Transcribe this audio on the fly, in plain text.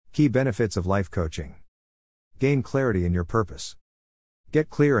Key benefits of life coaching. Gain clarity in your purpose. Get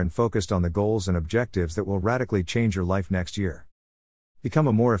clear and focused on the goals and objectives that will radically change your life next year. Become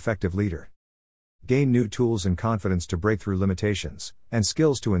a more effective leader. Gain new tools and confidence to break through limitations, and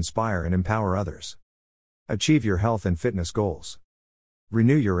skills to inspire and empower others. Achieve your health and fitness goals.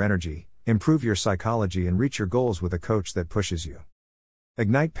 Renew your energy, improve your psychology, and reach your goals with a coach that pushes you.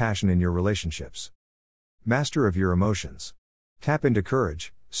 Ignite passion in your relationships. Master of your emotions. Tap into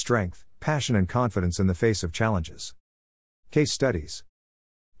courage, strength, passion, and confidence in the face of challenges. Case studies.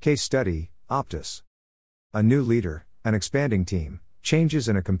 Case study, Optus. A new leader, an expanding team, changes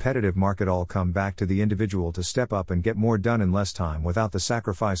in a competitive market all come back to the individual to step up and get more done in less time without the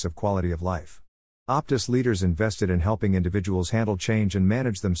sacrifice of quality of life. Optus leaders invested in helping individuals handle change and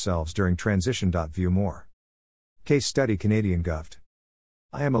manage themselves during transition. View more. Case study, Canadian Govt.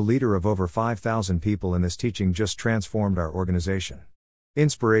 I am a leader of over 5,000 people, and this teaching just transformed our organization.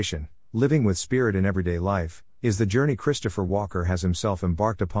 Inspiration, living with spirit in everyday life, is the journey Christopher Walker has himself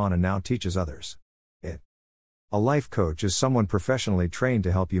embarked upon and now teaches others. A life coach is someone professionally trained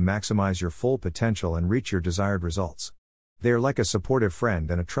to help you maximize your full potential and reach your desired results. They are like a supportive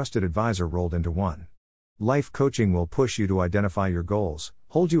friend and a trusted advisor rolled into one. Life coaching will push you to identify your goals,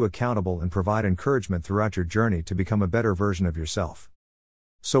 hold you accountable, and provide encouragement throughout your journey to become a better version of yourself.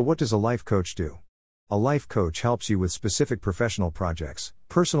 So what does a life coach do? A life coach helps you with specific professional projects,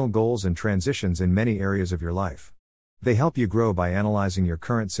 personal goals, and transitions in many areas of your life. They help you grow by analyzing your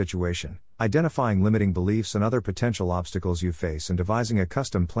current situation, identifying limiting beliefs and other potential obstacles you face, and devising a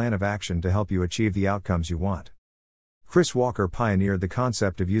custom plan of action to help you achieve the outcomes you want. Chris Walker pioneered the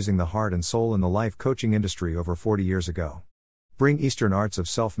concept of using the heart and soul in the life coaching industry over 40 years ago. Bring Eastern arts of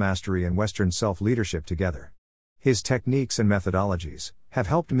self-mastery and Western self-leadership together. His techniques and methodologies have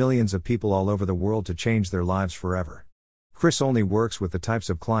helped millions of people all over the world to change their lives forever. Chris only works with the types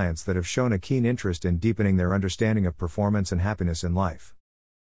of clients that have shown a keen interest in deepening their understanding of performance and happiness in life.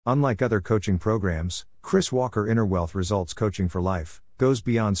 Unlike other coaching programs, Chris Walker Inner Wealth Results Coaching for Life goes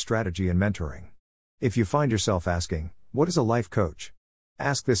beyond strategy and mentoring. If you find yourself asking, what is a life coach?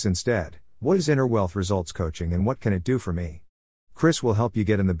 Ask this instead: what is Inner Wealth Results Coaching and what can it do for me? Chris will help you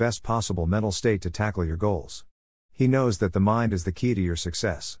get in the best possible mental state to tackle your goals. He knows that the mind is the key to your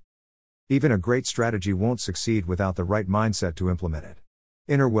success. Even a great strategy won't succeed without the right mindset to implement it.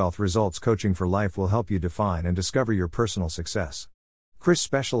 Inner Wealth Results Coaching for Life will help you define and discover your personal success. Chris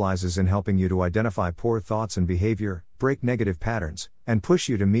specializes in helping you to identify poor thoughts and behavior, break negative patterns, and push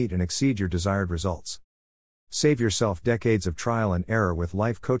you to meet and exceed your desired results. Save yourself decades of trial and error with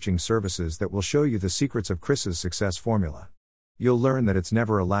life coaching services that will show you the secrets of Chris's success formula. You'll learn that it's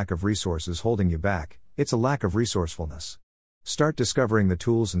never a lack of resources holding you back, it's a lack of resourcefulness. Start discovering the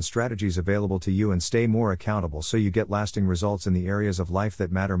tools and strategies available to you and stay more accountable so you get lasting results in the areas of life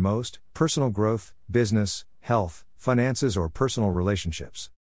that matter most: personal growth, business, health, finances, or personal relationships.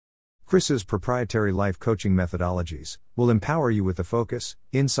 Chris's proprietary life coaching methodologies will empower you with the focus,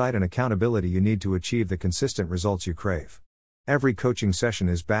 insight, and accountability you need to achieve the consistent results you crave. Every coaching session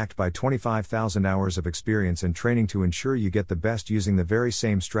is backed by 25,000 hours of experience and training to ensure you get the best using the very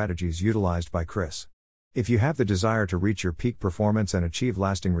same strategies utilized by Chris. If you have the desire to reach your peak performance and achieve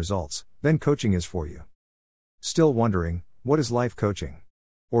lasting results, then coaching is for you. Still wondering, what is life coaching?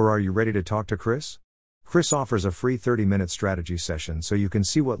 Or are you ready to talk to Chris? Chris offers a free 30-minute strategy session so you can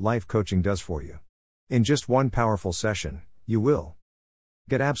see what life coaching does for you. In just one powerful session, you will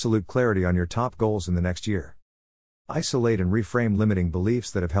get absolute clarity on your top goals in the next year. Isolate and reframe limiting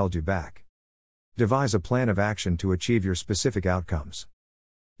beliefs that have held you back. Devise a plan of action to achieve your specific outcomes.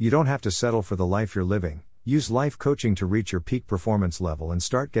 You don't have to settle for the life you're living. Use life coaching to reach your peak performance level and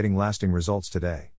start getting lasting results today.